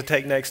ways to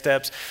take next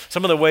steps.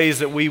 Some of the ways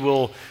that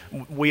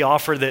we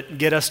offer that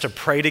get us to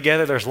pray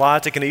together, there's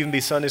lots. It can even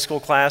be Sunday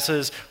school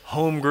classes,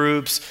 home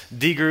groups,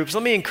 D groups.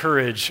 Let me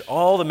encourage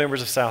all the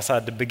members of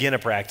Southside to begin a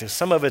practice.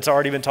 Some of it's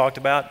already been talked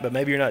about, but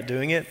maybe you're not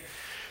doing it.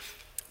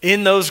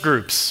 In those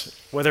groups,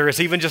 whether it's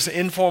even just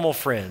informal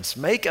friends,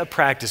 make a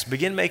practice,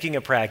 begin making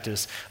a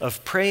practice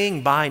of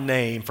praying by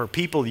name for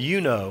people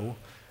you know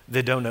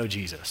that don't know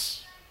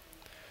Jesus.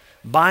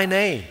 By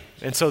name.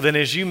 And so then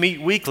as you meet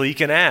weekly, you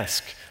can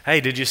ask,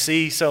 hey, did you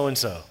see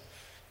so-and-so?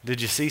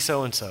 Did you see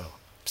so-and-so?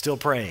 Still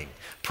praying.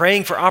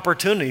 Praying for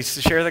opportunities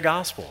to share the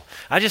gospel.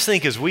 I just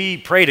think as we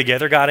pray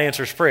together, God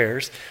answers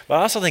prayers. But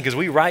I also think as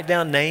we write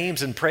down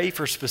names and pray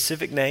for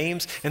specific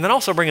names, and then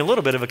also bring a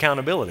little bit of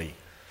accountability.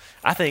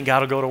 I think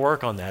God will go to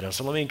work on that. And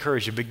so let me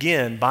encourage you,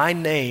 begin by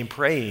name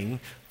praying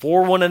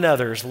for one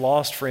another's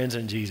lost friends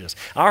in Jesus.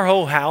 Our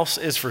whole house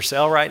is for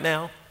sale right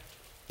now.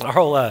 Our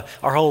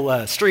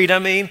whole street,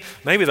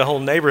 maybe the whole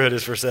neighborhood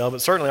is for sale,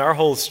 but certainly our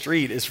whole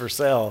street is for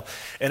sale.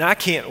 And I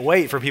can't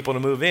wait for people to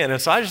move in.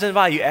 And so I just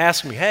invite you,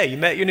 ask me, hey, you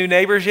met your new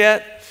neighbors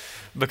yet?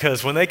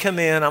 Because when they come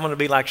in, I'm going to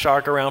be like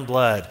shark around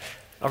blood.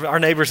 Our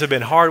neighbors have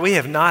been hard. I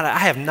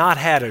have not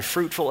had a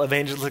fruitful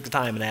evangelistic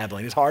time in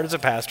Abilene. It's hard as a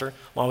pastor.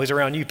 I'm always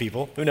around you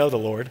people who know the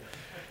Lord.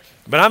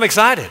 But I'm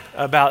excited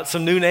about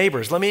some new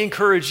neighbors. Let me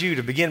encourage you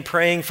to begin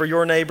praying for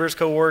your neighbors,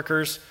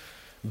 coworkers,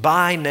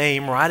 by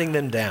name, writing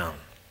them down.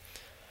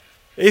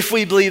 If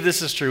we believe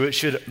this is true, it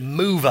should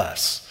move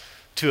us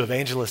to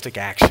evangelistic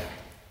action.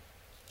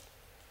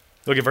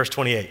 Look at verse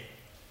 28.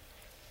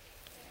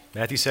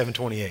 Matthew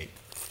 7:28.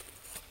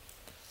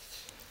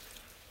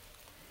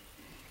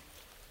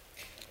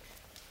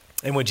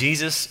 And when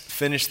Jesus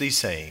finished these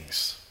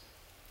sayings,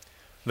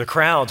 the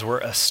crowds were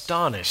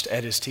astonished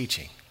at his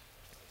teaching,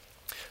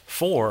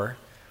 for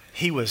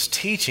he was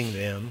teaching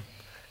them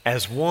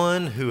as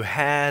one who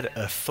had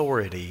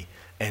authority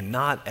and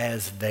not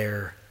as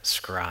their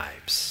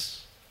scribes.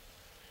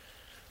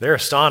 They're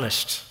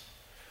astonished.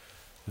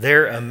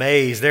 They're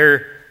amazed.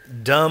 They're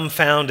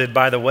dumbfounded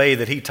by the way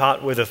that he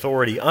taught with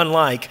authority,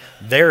 unlike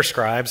their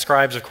scribes.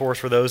 Scribes, of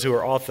course, were those who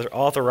were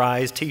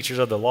authorized teachers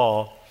of the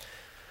law.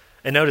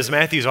 And notice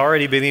Matthew's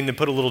already beginning to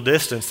put a little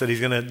distance that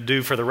he's going to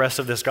do for the rest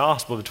of this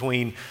gospel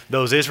between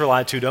those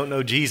Israelites who don't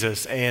know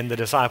Jesus and the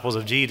disciples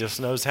of Jesus.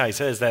 Notice how he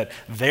says that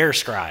they're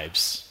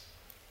scribes.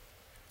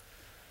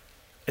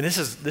 And this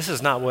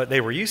is not what they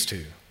were used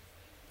to.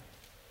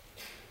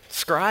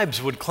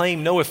 Scribes would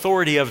claim no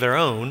authority of their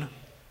own.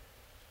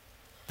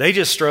 They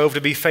just strove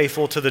to be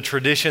faithful to the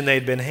tradition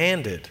they'd been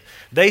handed.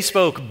 They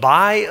spoke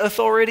by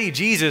authority.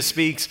 Jesus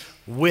speaks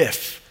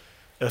with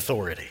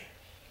authority.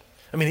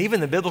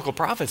 Even the biblical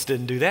prophets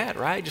didn't do that,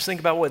 right? Just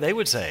think about what they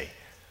would say.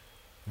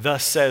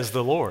 Thus says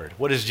the Lord.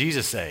 What does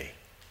Jesus say?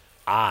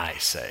 I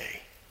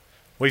say.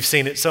 We've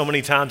seen it so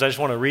many times, I just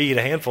want to read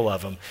a handful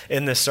of them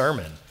in this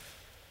sermon.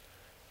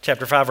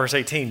 Chapter 5, verse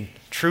 18,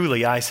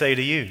 truly I say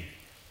to you.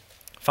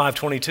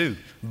 5:22,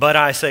 but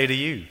I say to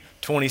you.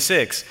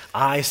 26,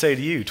 I say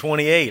to you.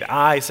 28,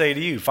 I say to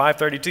you.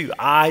 5:32,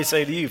 I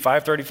say to you.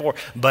 5:34,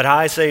 but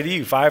I say to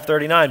you.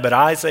 5:39, but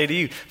I say to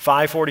you.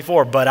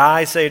 5:44, but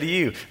I say to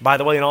you. By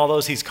the way, in all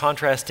those, he's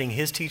contrasting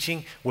his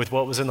teaching with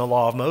what was in the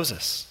law of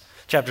Moses.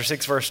 Chapter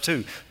 6, verse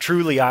 2,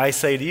 truly I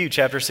say to you.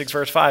 Chapter 6,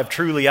 verse 5,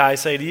 truly I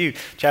say to you.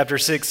 Chapter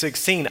 6,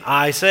 16,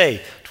 I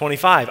say.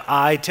 25,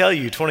 I tell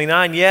you.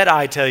 29, yet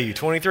I tell you.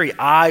 23,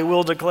 I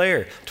will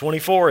declare.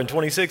 24 and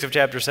 26 of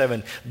chapter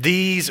 7,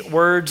 these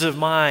words of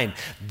mine.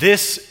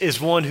 This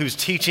is one who's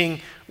teaching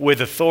with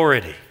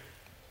authority.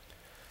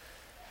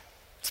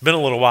 It's been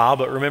a little while,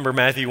 but remember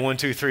Matthew 1,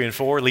 2, 3, and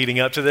 4 leading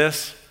up to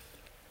this?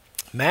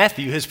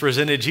 Matthew has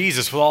presented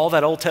Jesus with all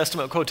that Old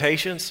Testament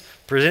quotations,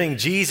 presenting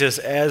Jesus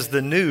as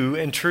the new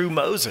and true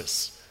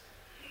Moses.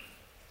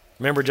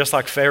 Remember, just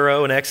like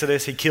Pharaoh in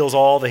Exodus, he kills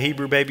all the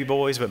Hebrew baby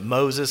boys, but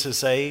Moses is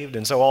saved.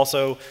 And so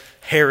also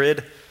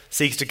Herod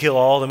seeks to kill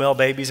all the male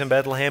babies in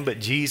Bethlehem, but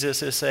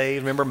Jesus is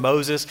saved. Remember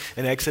Moses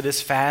in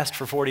Exodus fast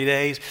for 40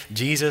 days.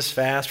 Jesus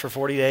fast for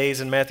 40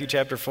 days in Matthew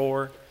chapter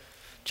 4.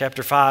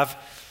 Chapter 5,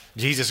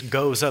 Jesus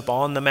goes up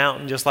on the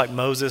mountain just like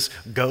Moses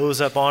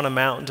goes up on a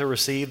mountain to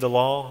receive the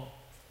law.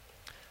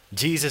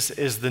 Jesus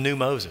is the new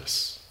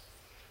Moses.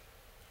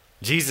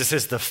 Jesus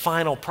is the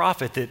final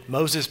prophet that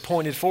Moses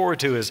pointed forward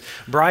to, as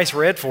Bryce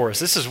read for us.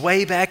 This is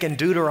way back in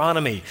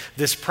Deuteronomy,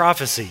 this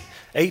prophecy.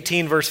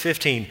 18 verse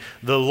 15,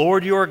 the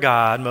Lord your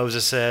God,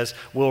 Moses says,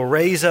 will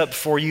raise up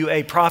for you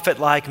a prophet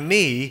like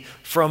me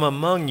from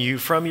among you,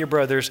 from your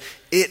brothers.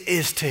 It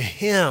is to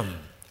him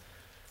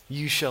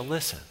you shall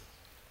listen.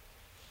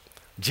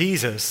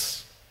 Jesus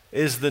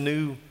is the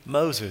new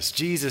Moses.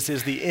 Jesus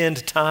is the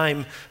end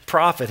time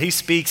prophet. He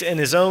speaks in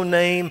his own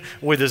name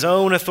with his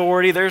own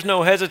authority. There's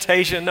no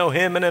hesitation, no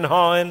hemming and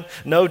hawing,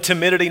 no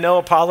timidity, no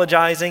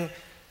apologizing.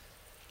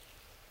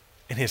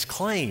 And his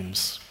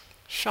claims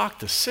shock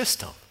the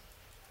system.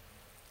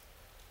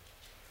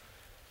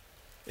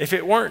 If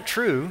it weren't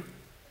true,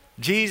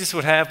 Jesus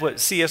would have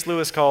what C.S.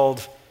 Lewis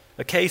called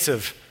a case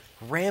of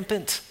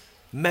rampant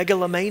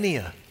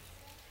megalomania.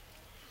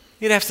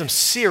 You'd have some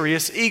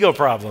serious ego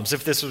problems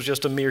if this was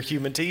just a mere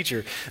human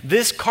teacher.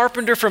 This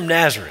carpenter from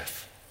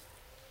Nazareth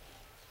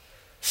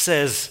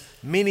says,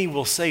 many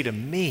will say to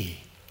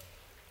me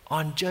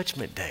on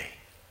Judgment Day.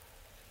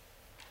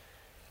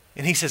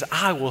 And he says,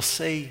 I will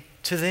say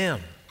to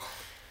them.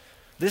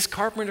 This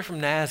carpenter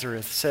from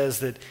Nazareth says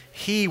that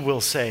he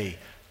will say,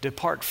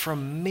 depart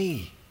from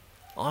me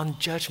on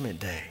Judgment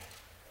Day.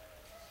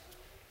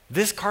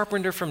 This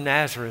carpenter from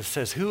Nazareth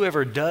says,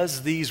 whoever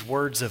does these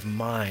words of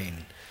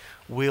mine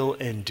will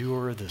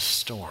endure the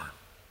storm.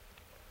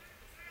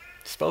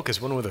 He spoke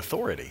as one with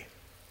authority.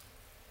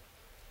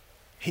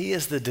 He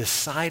is the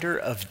decider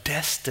of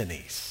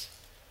destinies.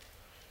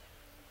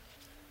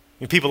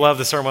 People love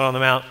the Sermon on the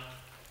Mount.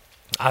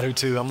 I do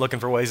too. I'm looking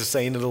for ways of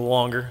saying it a little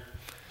longer.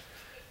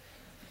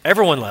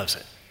 Everyone loves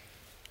it.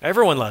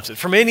 Everyone loves it.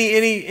 From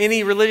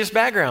any religious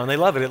background, they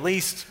love it, at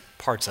least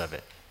parts of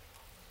it.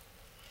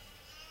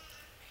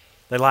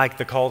 They like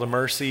the call to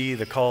mercy,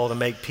 the call to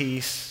make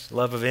peace,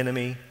 love of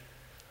enemy.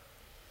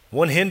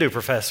 One Hindu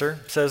professor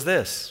says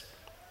this,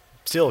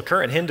 still a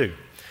current Hindu.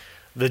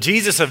 The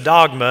Jesus of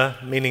dogma,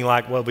 meaning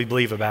like what we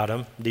believe about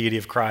him, deity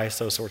of Christ,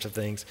 those sorts of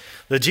things.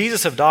 The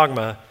Jesus of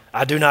dogma,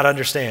 I do not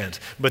understand.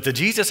 But the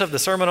Jesus of the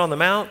Sermon on the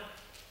Mount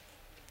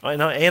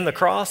and the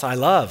cross, I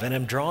love and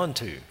am drawn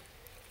to.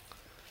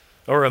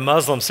 Or a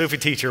Muslim Sufi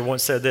teacher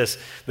once said this,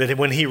 that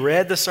when he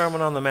read the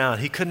Sermon on the Mount,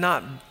 he could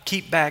not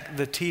keep back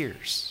the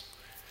tears.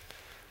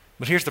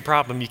 But here's the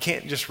problem. You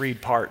can't just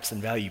read parts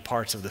and value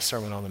parts of the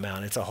Sermon on the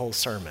Mount. It's a whole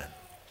sermon.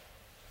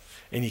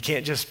 And you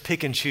can't just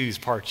pick and choose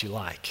parts you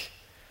like.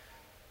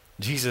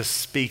 Jesus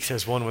speaks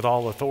as one with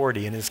all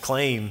authority, and his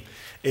claim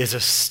is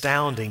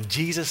astounding.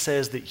 Jesus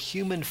says that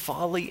human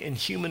folly and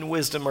human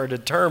wisdom are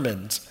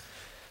determined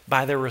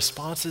by their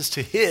responses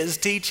to his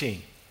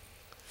teaching.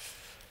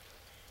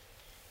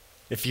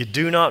 If you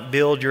do not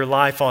build your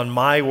life on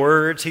my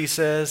words, he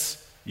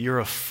says, you're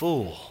a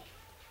fool.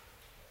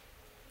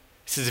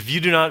 He says, if you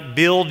do not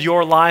build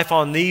your life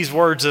on these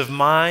words of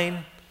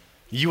mine,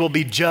 you will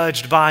be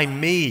judged by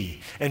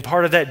me. And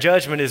part of that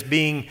judgment is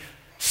being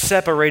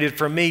separated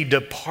from me.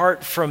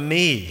 Depart from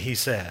me, he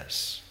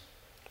says.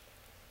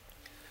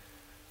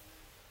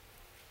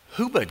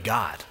 Who but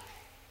God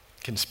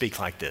can speak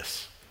like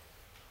this?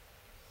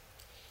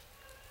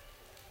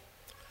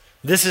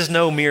 This is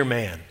no mere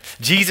man.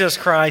 Jesus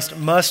Christ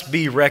must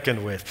be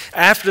reckoned with.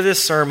 After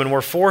this sermon,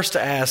 we're forced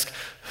to ask,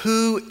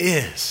 who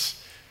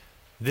is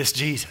this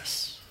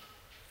Jesus?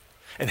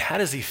 And how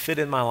does he fit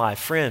in my life?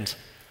 Friends,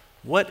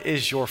 what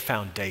is your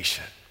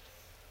foundation?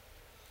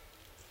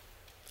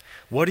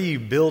 What are you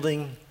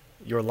building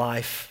your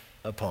life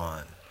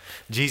upon?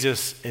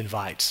 Jesus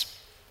invites,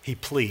 he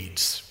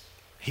pleads,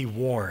 he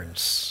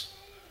warns.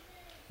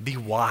 Be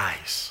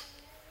wise.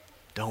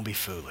 Don't be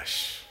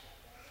foolish.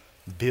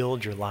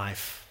 Build your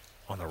life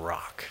on the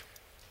rock.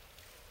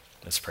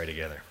 Let's pray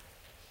together.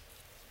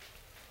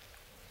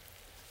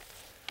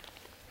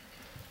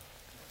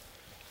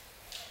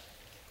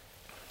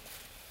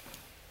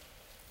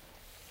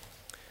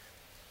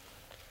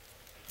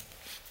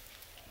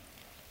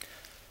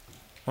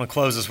 I want to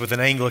close this with an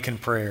Anglican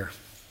prayer.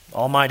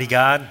 Almighty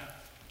God,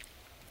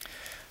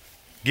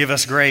 give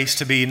us grace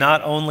to be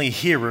not only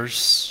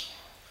hearers,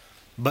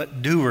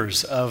 but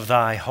doers of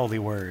thy holy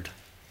word.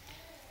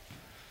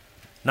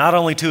 Not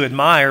only to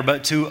admire,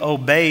 but to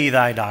obey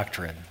thy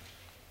doctrine.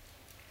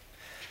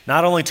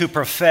 Not only to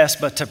profess,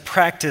 but to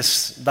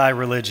practice thy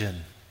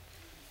religion.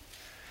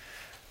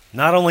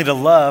 Not only to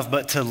love,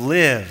 but to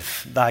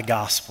live thy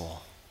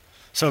gospel.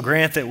 So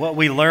grant that what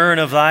we learn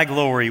of thy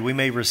glory we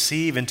may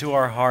receive into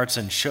our hearts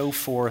and show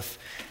forth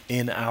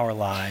in our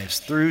lives.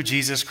 Through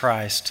Jesus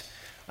Christ,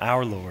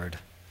 our Lord.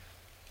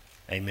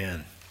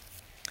 Amen.